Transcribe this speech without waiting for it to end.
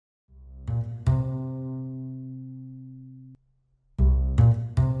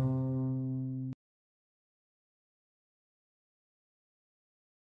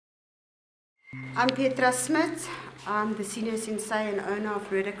I'm Petra Smit. I'm the senior sensei and owner of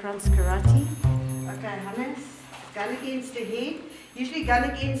Karate. Okay, Hannes, gun against the head. Usually gun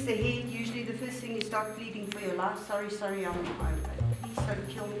against the head, usually the first thing you start bleeding for your life. Sorry, please don't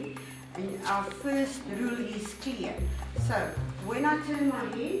kill me. And our first rule is clear. So, when I turn my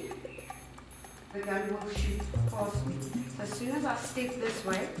head, the gun will shoot past me. So as soon as I step this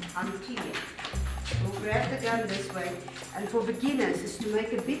way, I'm clear. We'll grab the gun this way, and for beginners is to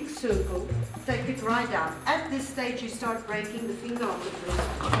make a big circle, take it right down. At this stage you start breaking the finger of the wrist.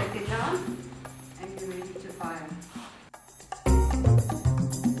 Take it down, and you're ready to fire.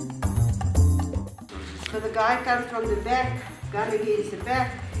 So the guy comes from the back, gun against the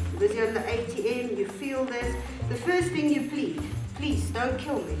back, busy on the ATM, you feel this. The first thing you plead, please don't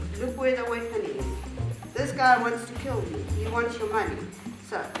kill me, look where the weapon is. This guy wants to kill me, he wants your money.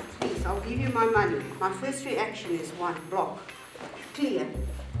 So, please, I'll give you my money. My first reaction is one, block. Clear.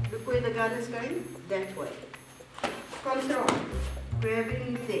 Look where the gun is going, that way. Control.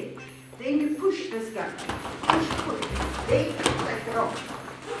 Grabbing it there. Then you push this gun. Push. Then take it off.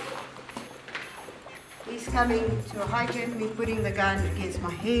 He's coming to hijack me, putting the gun against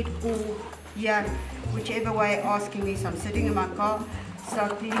my head or here, whichever way, asking me. So I'm sitting in my car,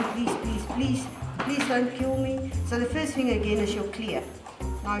 start pleading, please don't kill me. So the first thing again is you're clear.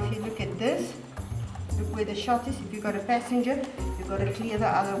 Now if you look at this, look where the shot is. If you've got a passenger, you've got to clear the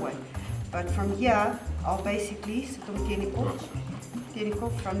other way. But from here, I'll basically, from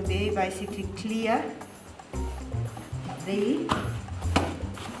there basically clear, there,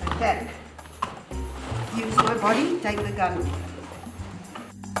 attack. Use my body, take the gun.